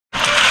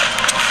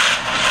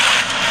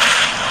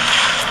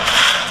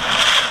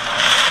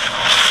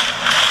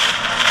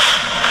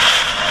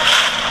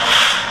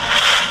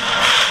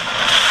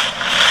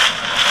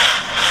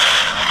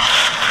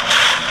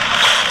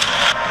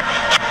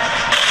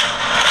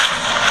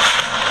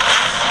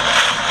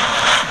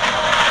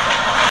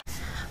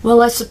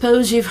Well, I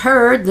suppose you've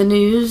heard the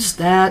news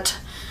that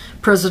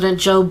President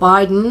Joe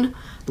Biden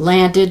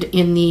landed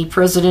in the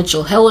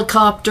presidential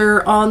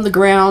helicopter on the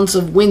grounds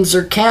of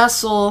Windsor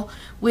Castle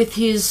with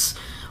his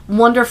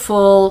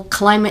wonderful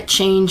climate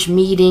change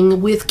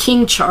meeting with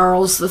King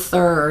Charles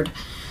III.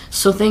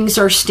 So things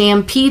are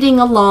stampeding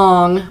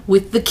along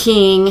with the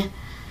king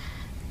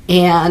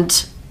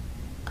and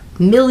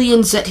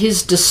millions at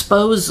his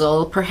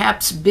disposal,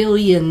 perhaps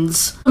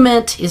billions, to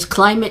implement his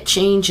climate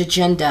change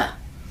agenda.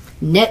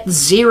 Net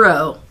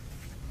zero.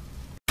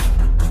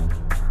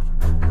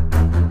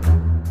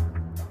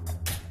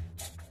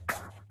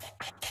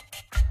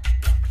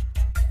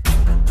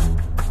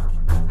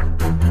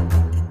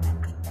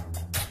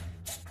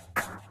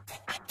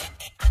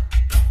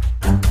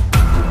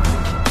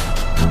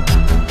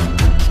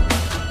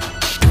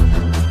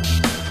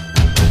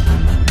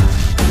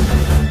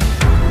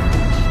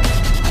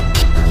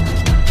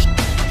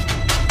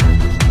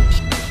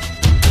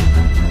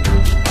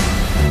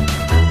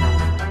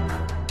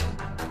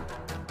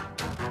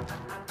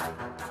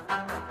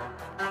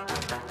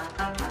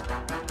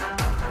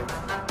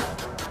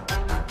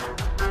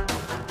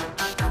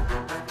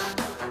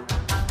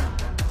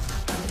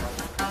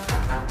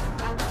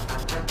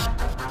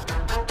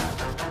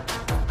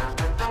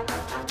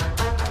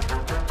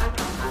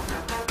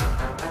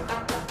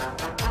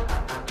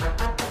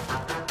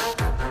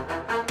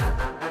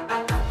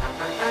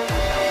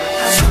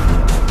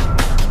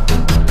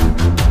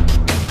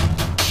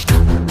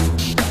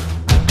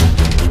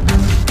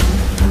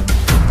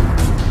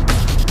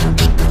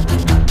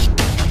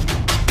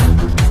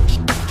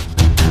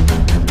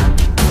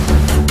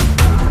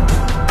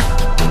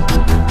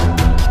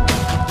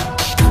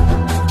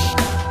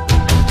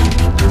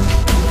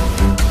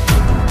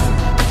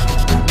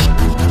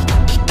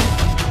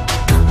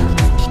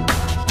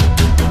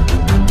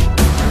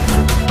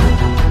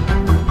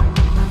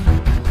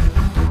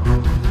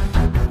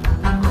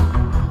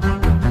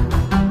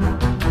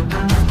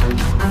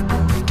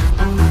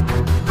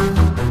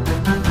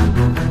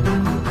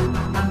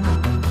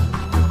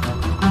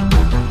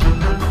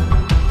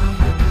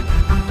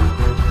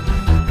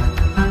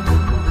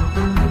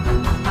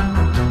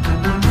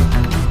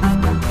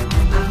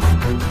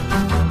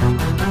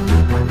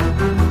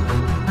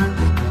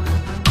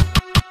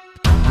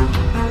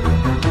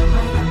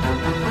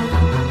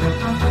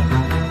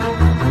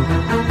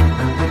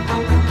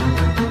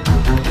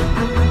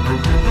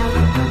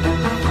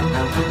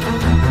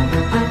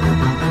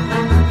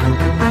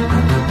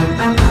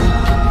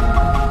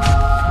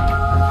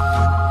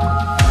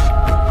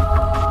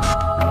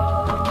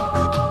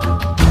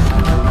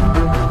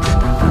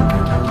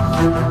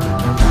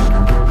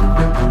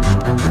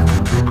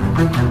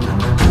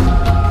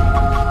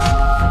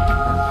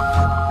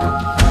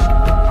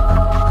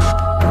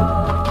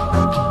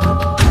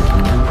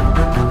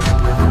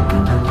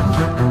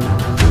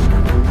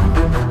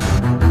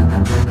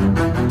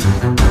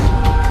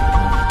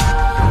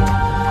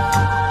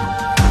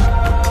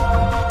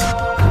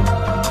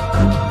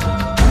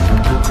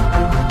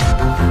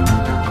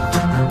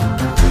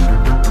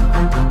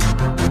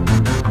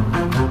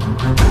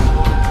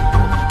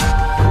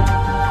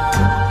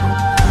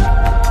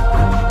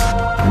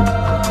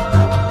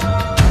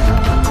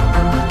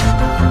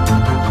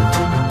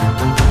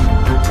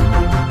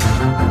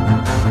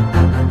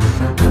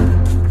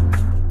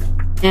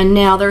 And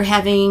now they're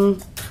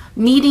having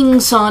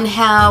meetings on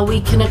how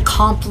we can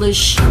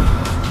accomplish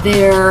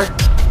their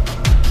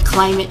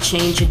climate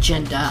change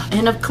agenda.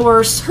 And of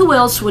course, who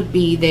else would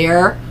be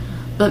there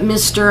but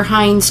Mr.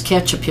 Heinz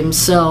Ketchup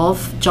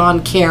himself,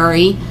 John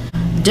Kerry.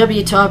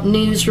 WTOP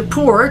News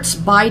reports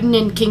Biden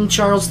and King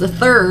Charles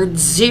III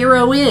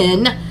zero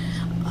in,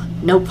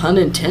 no pun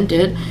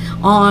intended,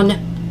 on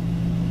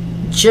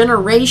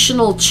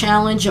generational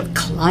challenge of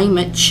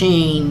climate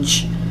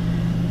change.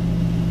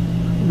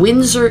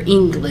 Windsor,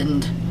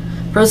 England.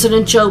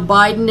 President Joe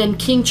Biden and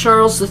King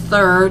Charles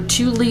III,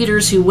 two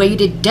leaders who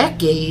waited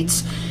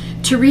decades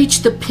to reach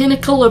the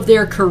pinnacle of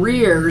their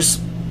careers,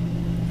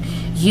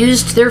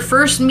 used their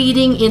first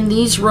meeting in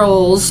these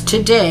roles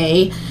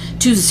today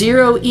to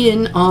zero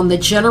in on the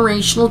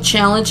generational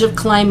challenge of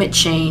climate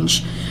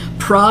change,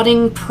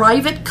 prodding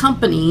private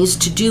companies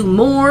to do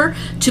more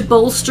to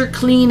bolster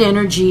clean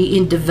energy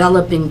in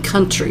developing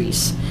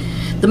countries.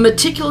 The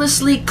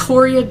meticulously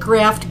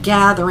choreographed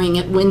gathering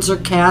at Windsor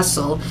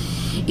Castle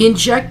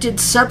injected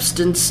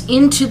substance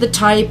into the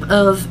type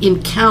of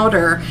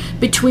encounter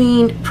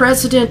between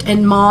president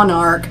and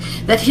monarch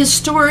that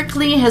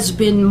historically has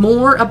been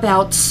more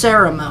about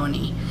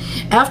ceremony.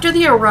 After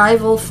the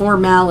arrival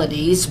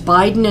formalities,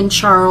 Biden and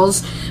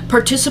Charles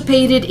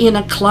participated in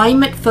a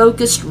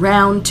climate-focused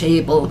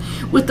roundtable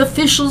with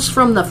officials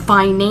from the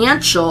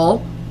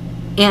financial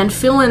and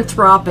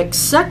philanthropic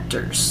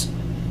sectors.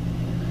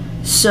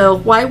 So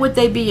why would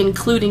they be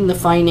including the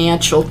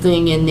financial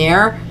thing in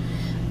there?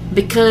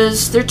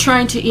 Because they're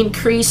trying to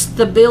increase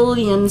the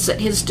billions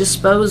at his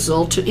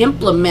disposal to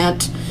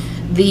implement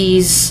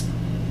these,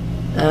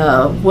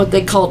 what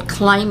they called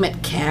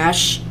climate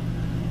cash,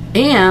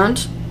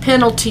 and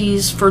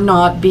penalties for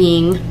not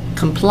being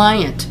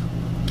compliant.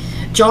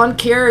 John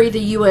Kerry, the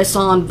U.S.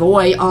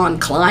 envoy on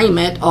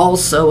climate,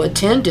 also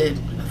attended,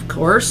 of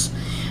course.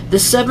 The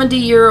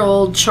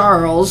 70-year-old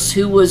Charles,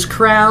 who was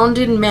crowned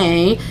in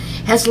May,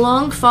 has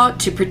long fought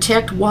to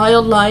protect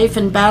wildlife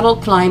and battle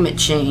climate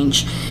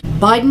change.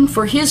 Biden,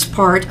 for his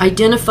part,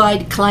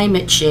 identified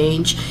climate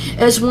change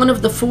as one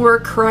of the 4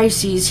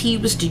 crises he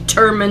was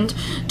determined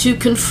to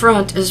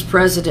confront as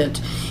president.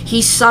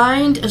 He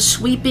signed a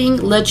sweeping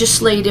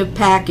legislative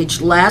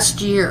package last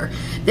year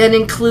that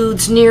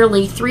includes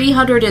nearly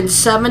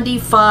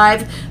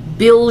 $375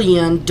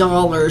 billion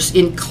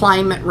in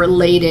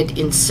climate-related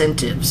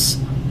incentives.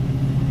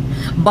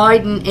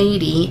 Biden,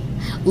 80,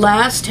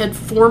 last had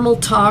formal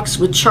talks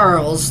with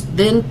Charles,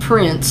 then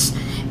Prince,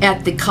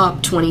 at the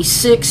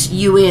COP26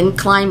 UN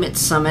Climate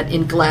Summit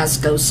in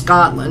Glasgow,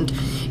 Scotland,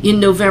 in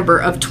November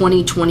of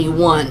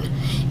 2021.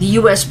 The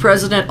U.S.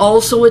 President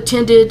also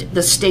attended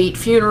the state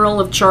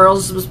funeral of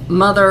Charles'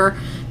 mother,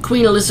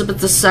 Queen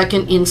Elizabeth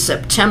II, in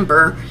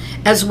September,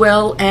 as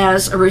well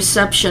as a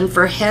reception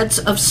for heads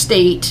of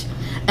state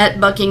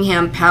at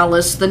Buckingham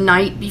Palace the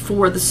night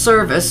before the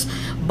service.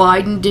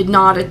 Biden did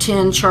not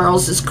attend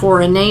Charles's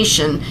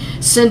coronation,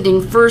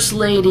 sending First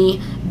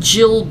Lady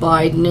Jill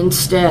Biden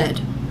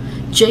instead.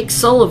 Jake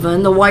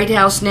Sullivan, the White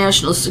House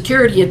National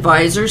Security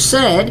Advisor,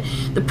 said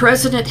the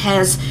president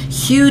has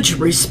huge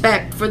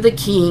respect for the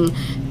king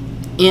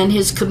and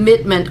his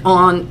commitment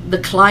on the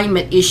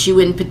climate issue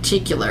in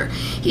particular.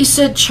 He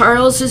said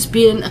Charles has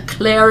been a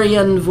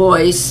clarion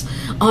voice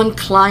on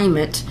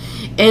climate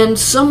and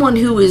someone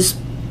who has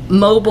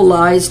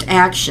mobilized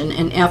action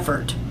and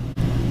effort.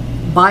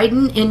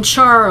 Biden and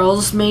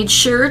Charles made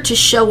sure to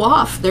show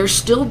off their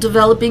still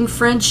developing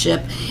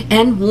friendship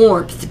and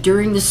warmth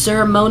during the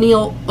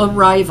ceremonial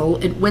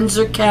arrival at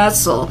Windsor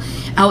Castle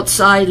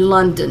outside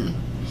London.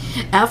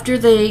 After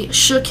they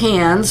shook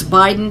hands,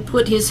 Biden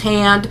put his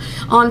hand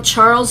on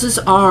Charles's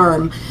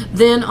arm,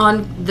 then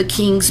on the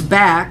king's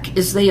back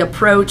as they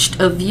approached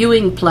a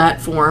viewing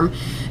platform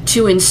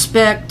to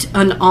inspect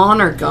an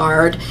honor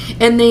guard,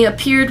 and they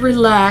appeared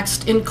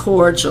relaxed and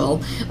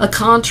cordial, a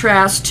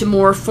contrast to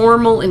more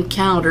formal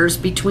encounters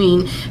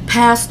between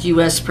past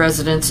U.S.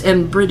 presidents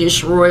and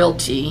British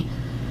royalty.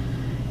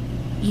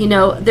 You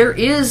know, there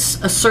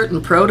is a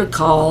certain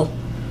protocol,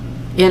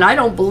 and I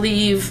don't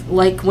believe,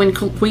 like when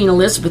Queen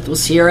Elizabeth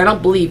was here, I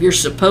don't believe you're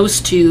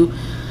supposed to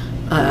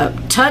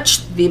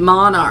touch the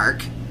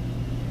monarch,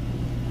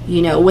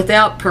 you know,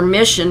 without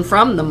permission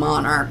from the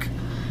monarch.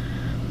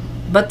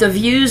 But the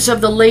views of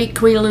the late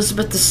Queen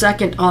Elizabeth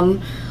II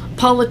on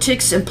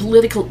politics and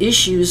political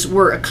issues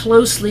were a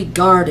closely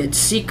guarded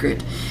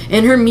secret,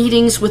 and her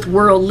meetings with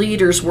world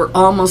leaders were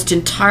almost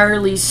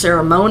entirely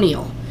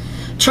ceremonial.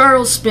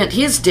 Charles spent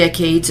his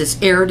decades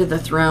as heir to the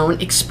throne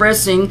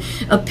expressing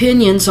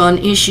opinions on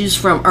issues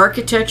from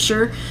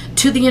architecture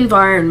to the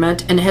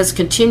environment, and has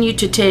continued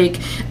to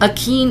take a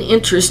keen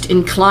interest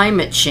in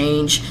climate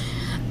change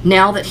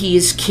now that he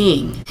is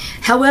king.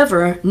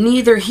 However,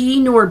 neither he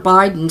nor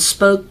Biden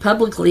spoke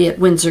publicly at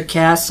Windsor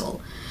Castle.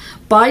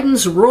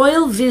 Biden's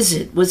royal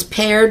visit was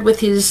paired with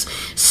his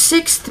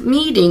 6th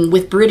meeting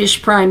with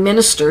British Prime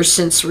Minister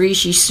since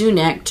Rishi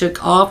Sunak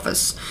took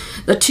office.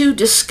 The two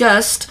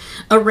discussed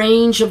a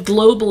range of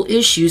global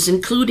issues,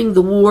 including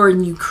the war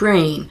in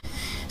Ukraine.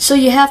 So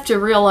you have to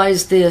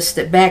realize this,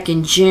 that back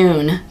in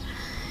June,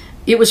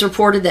 it was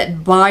reported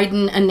that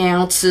Biden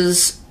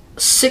announces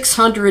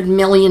 $600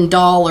 million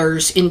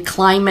in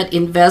climate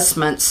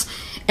investments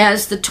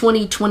as the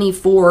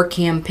 2024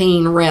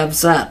 campaign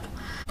revs up.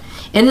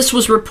 And this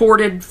was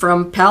reported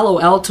from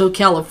Palo Alto,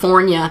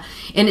 California,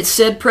 and it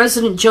said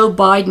President Joe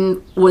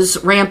Biden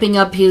was ramping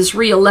up his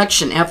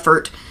re-election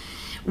effort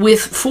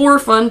with 4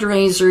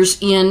 fundraisers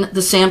in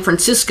the San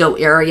Francisco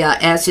area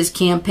as his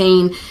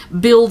campaign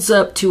builds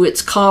up to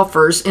its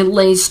coffers and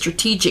lays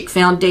strategic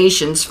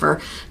foundations for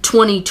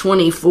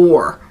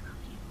 2024.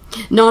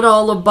 Not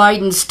all of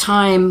Biden's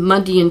time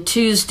Monday and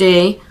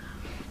Tuesday,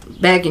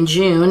 back in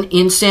June,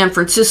 in San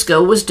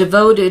Francisco was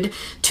devoted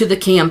to the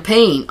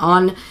campaign.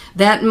 On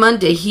that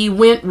Monday, he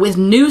went with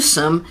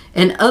Newsom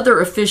and other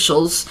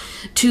officials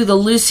to the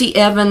Lucy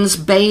Evans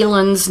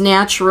Balin's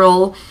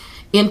Natural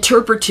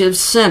Interpretive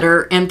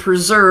Center and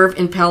Preserve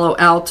in Palo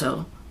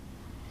Alto.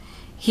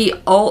 He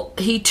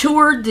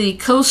toured the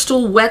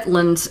coastal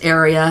wetlands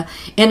area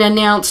and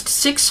announced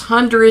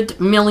 $600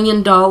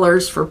 million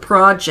for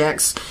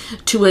projects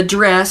to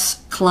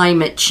address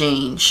climate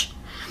change.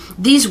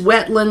 These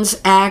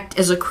wetlands act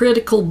as a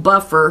critical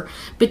buffer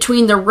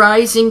between the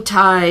rising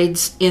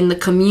tides and the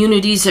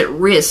communities at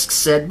risk,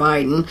 said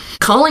Biden,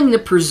 calling the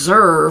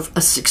preserve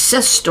a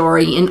success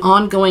story in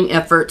ongoing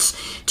efforts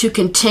to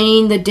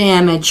contain the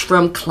damage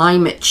from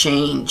climate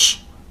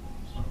change.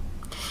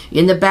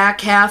 In the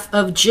back half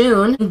of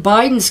June,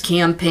 Biden's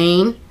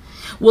campaign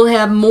will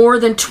have more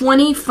than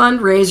 20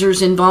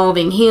 fundraisers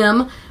involving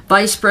him,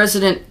 Vice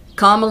President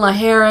Kamala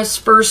Harris,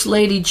 First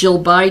Lady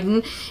Jill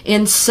Biden,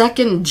 and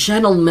Second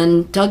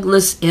Gentleman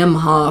Douglas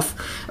Emhoff,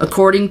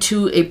 according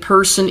to a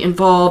person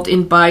involved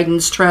in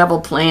Biden's travel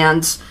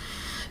plans,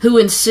 who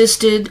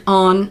insisted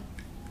on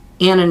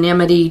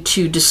anonymity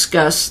to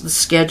discuss the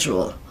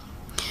schedule.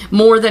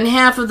 More than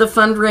half of the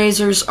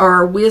fundraisers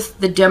are with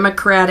the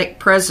Democratic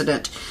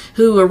president,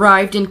 who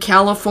arrived in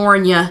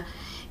California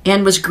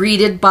and was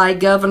greeted by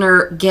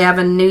Governor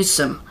Gavin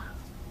Newsom.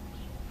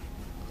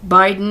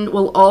 Biden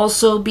will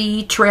also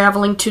be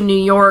traveling to New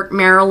York,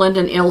 Maryland,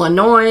 and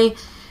Illinois.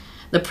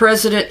 The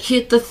president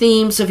hit the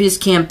themes of his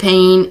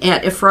campaign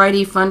at a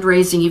Friday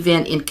fundraising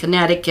event in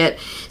Connecticut,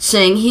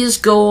 saying his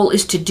goal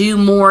is to do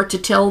more to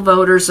tell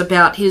voters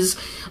about his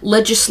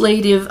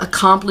legislative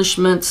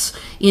accomplishments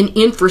in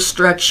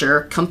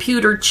infrastructure,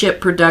 computer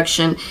chip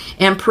production,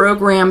 and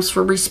programs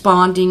for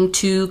responding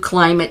to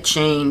climate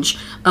change,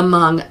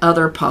 among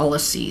other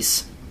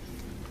policies.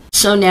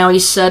 So now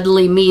he's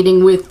suddenly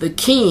meeting with the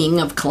king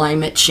of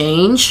climate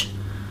change,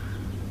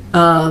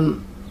 the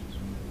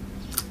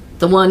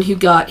one who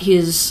got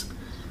his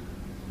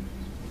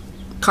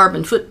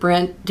carbon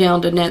footprint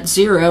down to net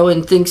zero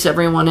and thinks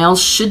everyone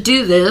else should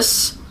do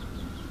this.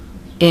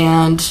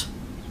 And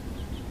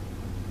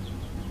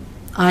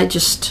I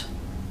just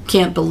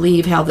can't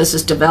believe how this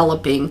is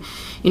developing,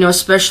 you know,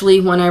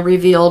 especially when I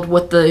revealed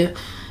what the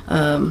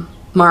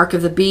mark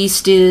of the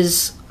beast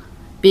is,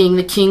 being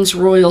the King's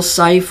Royal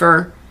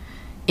Cipher,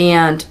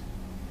 and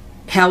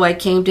how I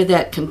came to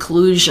that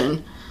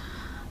conclusion.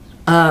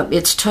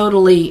 It's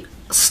totally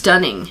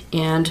stunning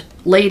and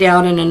laid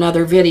out in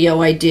another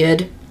video I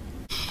did.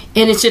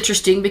 And it's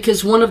interesting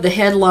because one of the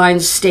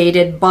headlines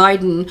stated,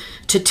 Biden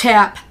to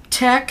tap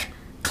tech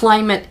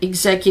climate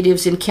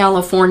executives in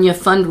California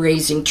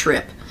fundraising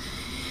trip.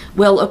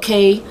 Well,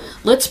 okay,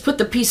 let's put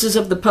the pieces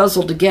of the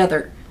puzzle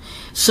together.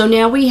 So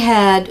now we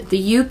had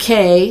the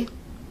UK,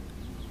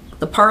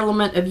 the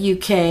Parliament of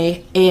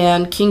UK,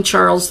 and King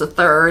Charles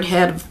III,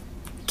 head of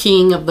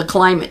king of the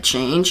climate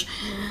change,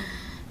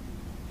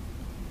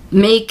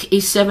 make a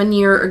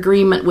 7-year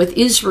agreement with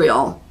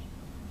Israel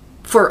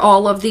for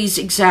all of these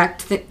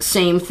exact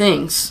same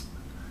things.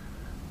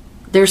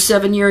 Their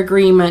 7-year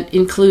agreement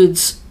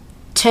includes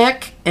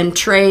tech and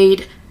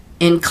trade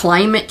and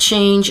climate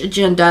change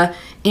agenda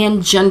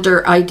and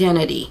gender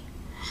identity.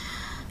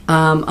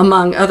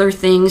 Among other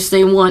things,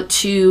 they want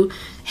to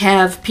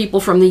have people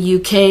from the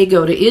UK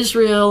go to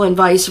Israel and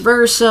vice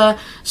versa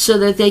so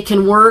that they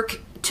can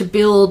work to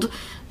build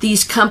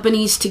these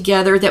companies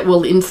together that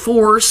will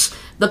enforce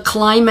the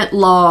climate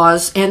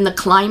laws and the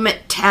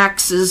climate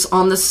taxes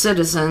on the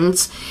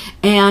citizens,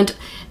 and,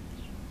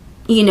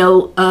 you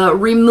know,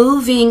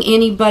 removing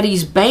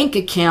anybody's bank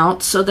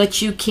account so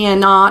that you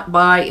cannot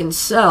buy and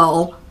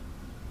sell,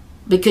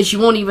 because you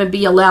won't even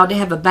be allowed to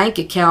have a bank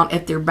account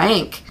at their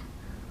bank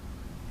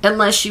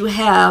unless you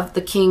have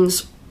the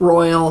King's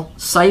Royal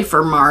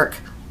Cipher mark.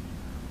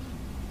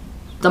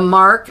 The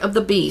mark of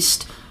the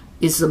beast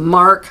is the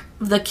mark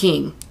of the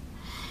king,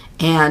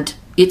 and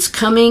it's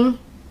coming.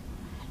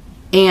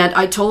 And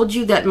I told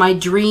you that my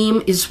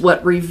dream is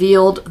what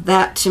revealed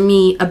that to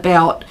me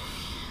about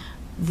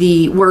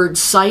the word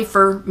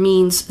cipher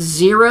means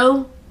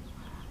 0.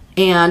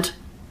 And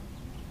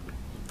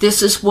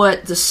this is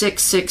what the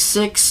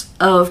 666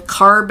 of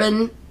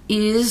carbon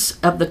is,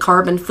 of the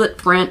carbon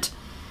footprint.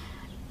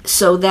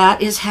 So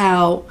that is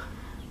how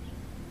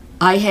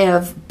I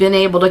have been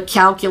able to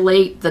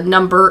calculate the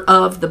number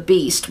of the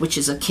beast, which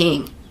is a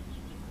king.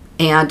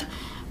 And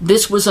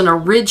this was an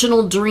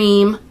original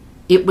dream.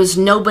 It was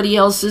nobody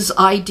else's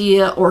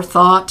idea or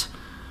thought.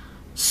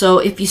 So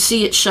if you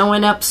see it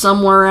showing up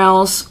somewhere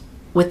else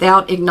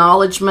without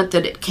acknowledgement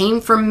that it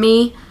came from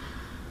me,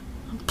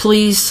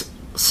 please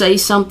say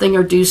something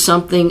or do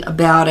something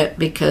about it,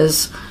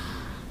 because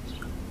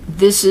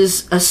this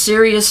is a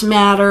serious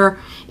matter,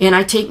 and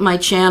I take my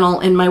channel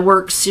and my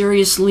work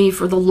seriously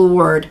for the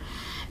Lord.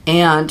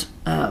 And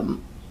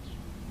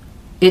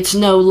it's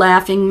no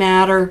laughing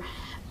matter,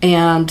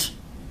 and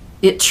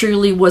it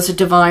truly was a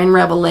divine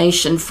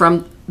revelation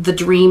from the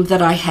dream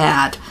that I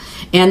had.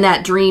 And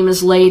that dream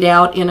is laid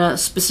out in a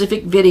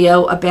specific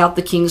video about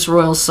the King's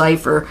Royal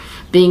Cipher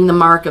being the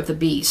mark of the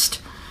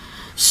beast.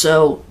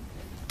 So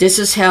this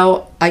is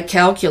how I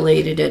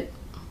calculated it.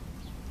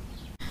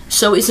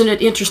 So isn't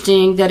it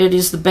interesting that it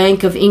is the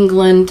Bank of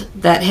England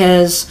that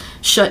has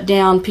shut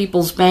down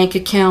people's bank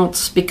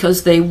accounts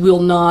because they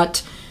will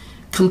not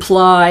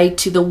comply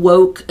to the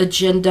woke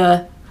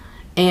agenda?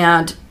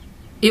 And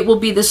it will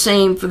be the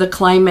same for the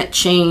climate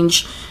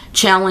change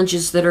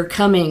challenges that are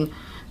coming,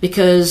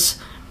 because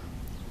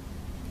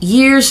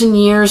years and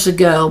years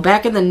ago,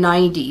 back in the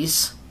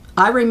 90s,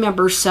 I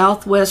remember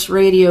Southwest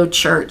Radio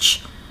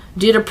Church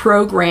did a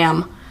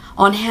program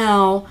on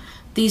how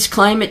these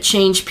climate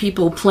change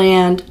people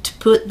planned to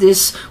put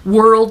this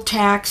world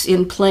tax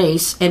in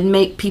place and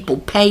make people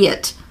pay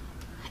it.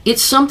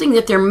 It's something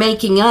that they're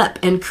making up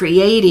and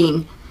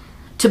creating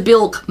to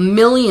bilk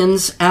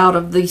millions out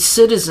of the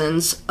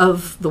citizens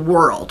of the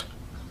world.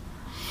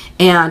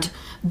 And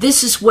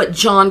this is what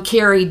John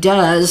Kerry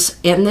does,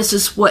 and this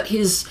is what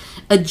his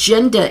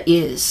agenda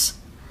is.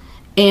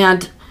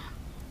 And,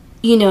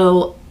 you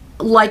know,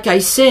 like I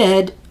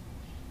said,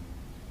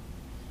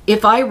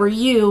 if I were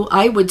you,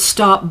 I would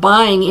stop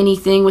buying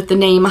anything with the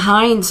name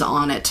Heinz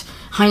on it.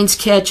 Heinz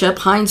ketchup,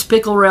 Heinz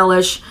pickle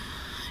relish,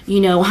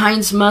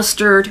 Heinz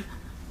mustard.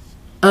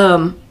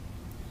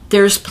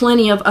 There's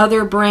plenty of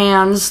other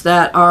brands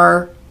that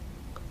are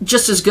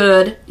just as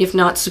good, if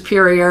not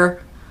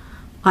superior.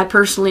 I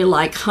personally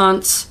like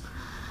Hunt's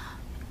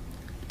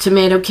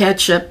tomato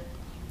ketchup.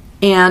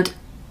 And,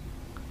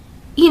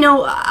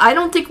 I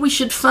don't think we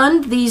should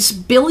fund these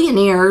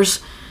billionaires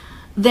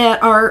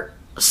that are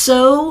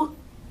so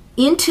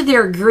into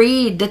their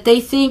greed that they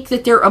think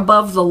that they're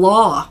above the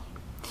law.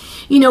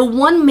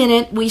 One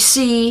minute we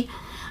see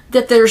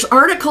that there's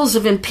articles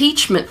of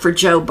impeachment for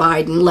Joe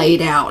Biden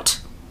laid out.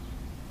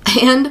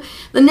 And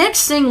the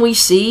next thing we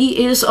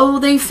see is,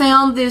 they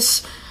found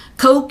this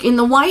Coke in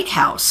the White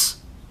House.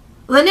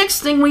 The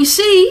next thing we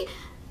see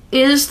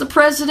is the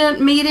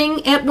president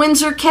meeting at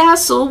Windsor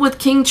Castle with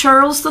King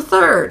Charles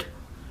III.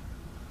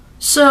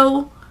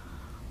 So,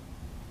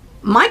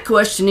 my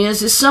question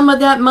is some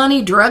of that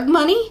money drug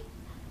money?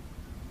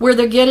 Where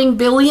they're getting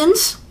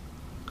billions?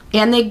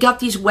 And they've got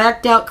these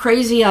whacked out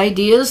crazy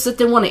ideas that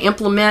they want to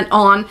implement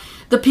on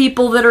the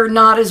people that are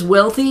not as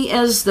wealthy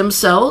as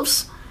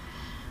themselves?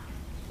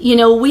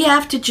 We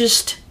have to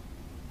just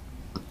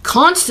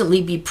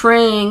constantly be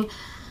praying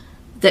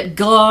that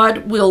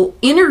God will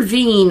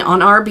intervene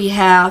on our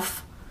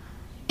behalf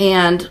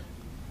and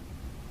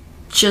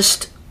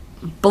just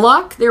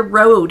block their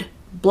road,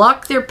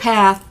 block their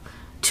path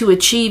to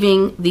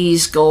achieving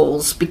these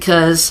goals,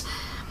 because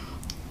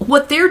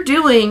what they're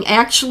doing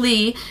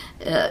actually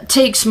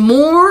takes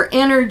more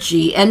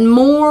energy and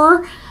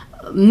more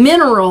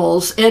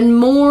minerals and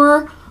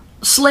more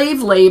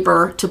slave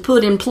labor to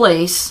put in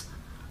place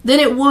than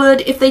it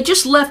would if they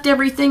just left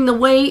everything the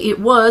way it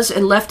was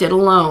and left it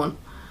alone.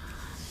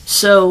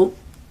 So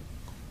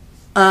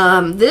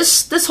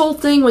this whole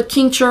thing with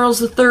King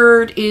Charles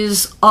III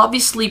is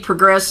obviously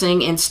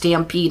progressing and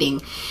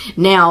stampeding.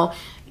 Now,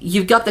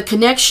 you've got the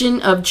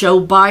connection of Joe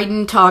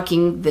Biden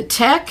talking the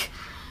tech,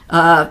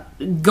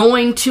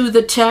 going to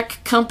the tech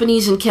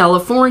companies in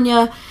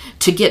California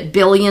to get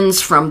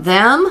billions from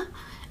them.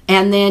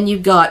 And then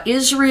you've got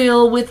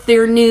Israel with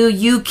their new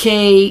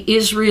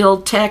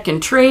UK-Israel tech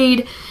and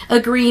trade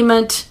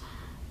agreement.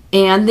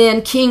 And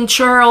then King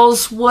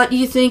Charles, what do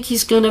you think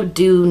he's going to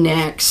do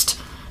next?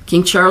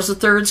 King Charles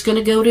III is going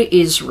to go to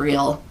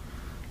Israel.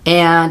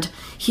 And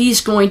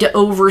he's going to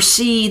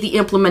oversee the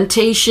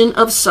implementation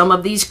of some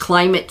of these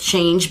climate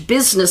change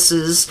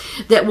businesses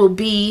that will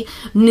be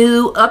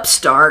new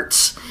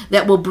upstarts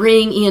that will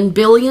bring in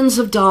billions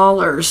of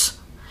dollars.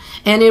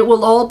 And it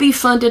will all be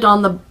funded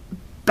on the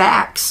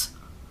backs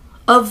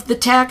of the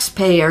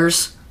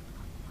taxpayers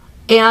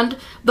and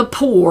the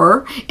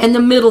poor and the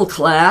middle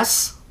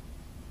class.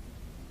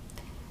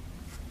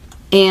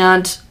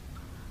 And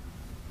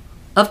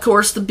of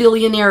course, the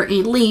billionaire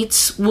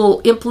elites will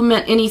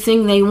implement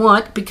anything they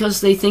want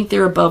because they think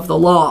they're above the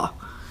law.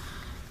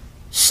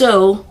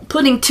 So,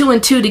 putting two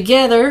and two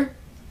together,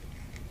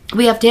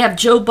 we have to have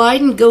Joe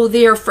Biden go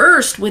there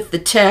first with the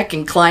tech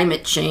and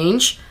climate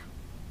change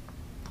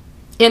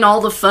and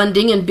all the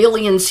funding and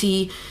billions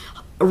he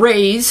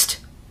raised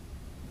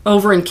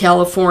over in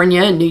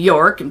California and New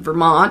York and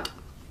Vermont.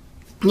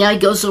 Now he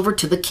goes over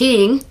to the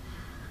king.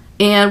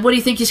 And what do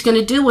you think he's going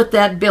to do with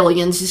that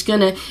billions? He's going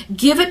to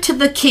give it to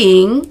the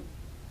king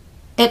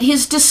at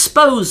his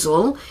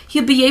disposal.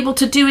 He'll be able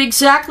to do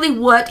exactly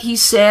what he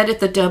said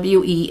at the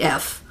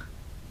WEF.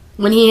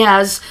 When he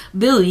has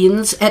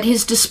billions at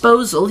his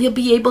disposal, he'll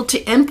be able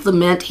to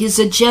implement his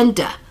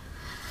agenda.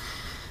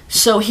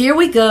 So here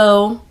we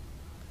go.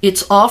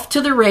 It's off to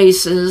the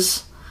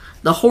races.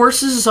 The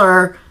horses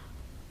are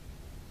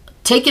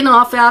taken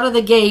off out of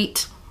the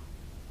gate.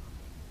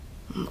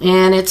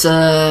 And it's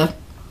a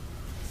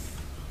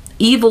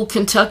evil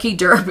Kentucky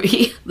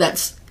Derby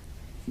that's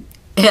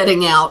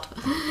heading out.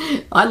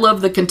 I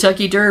love the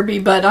Kentucky Derby,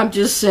 but I'm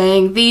just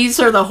saying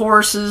these are the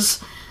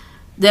horses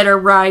that are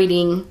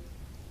riding,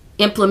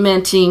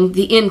 implementing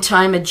the end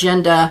time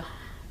agenda,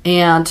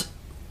 and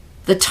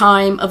the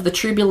time of the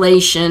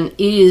tribulation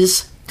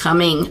is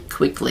coming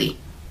quickly.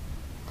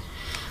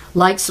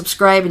 Like,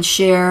 subscribe, and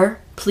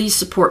share. Please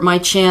support my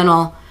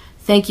channel.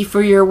 Thank you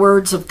for your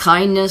words of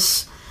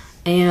kindness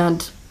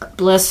and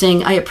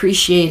blessing. I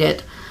appreciate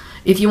it.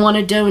 If you want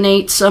to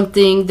donate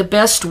something, the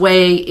best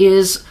way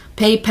is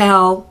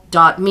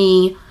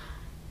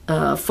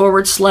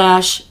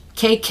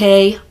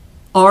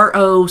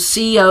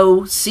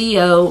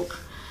paypal.me/KKROCOCO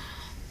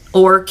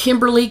or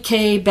Kimberly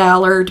K.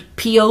 Ballard,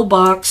 P.O.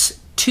 Box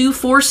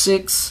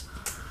 246,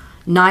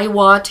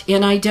 Niwot,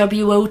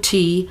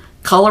 Niwot,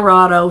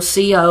 Colorado,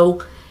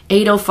 CO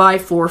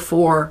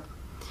 80544.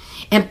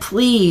 And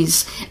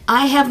please,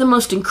 I have the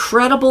most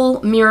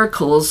incredible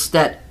miracles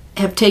that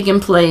have taken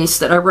place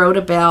that I wrote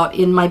about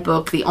in my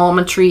book, The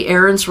Almond Tree,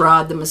 Aaron's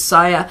Rod, the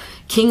Messiah,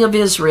 King of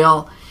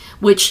Israel,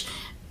 which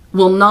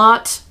will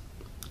not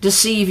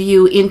deceive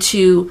you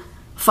into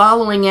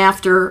following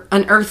after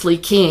an earthly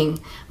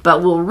king,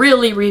 but will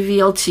really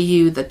reveal to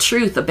you the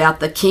truth about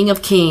the King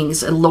of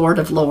Kings and Lord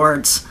of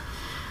Lords.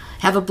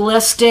 Have a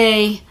blessed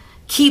day.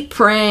 Keep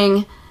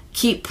praying.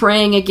 keep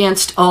praying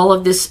against all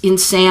of this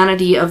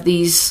insanity of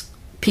these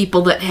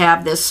people that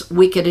have this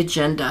wicked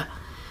agenda.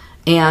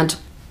 And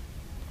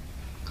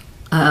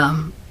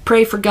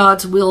pray for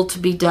God's will to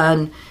be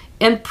done.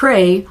 And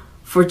pray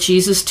for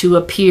Jesus to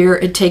appear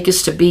and take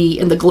us to be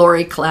in the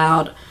glory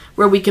cloud,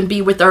 where we can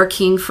be with our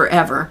King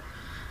forever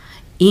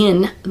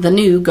in the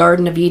new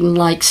Garden of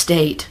Eden-like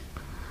state.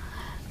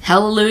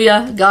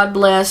 Hallelujah. God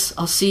bless.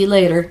 I'll see you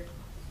later.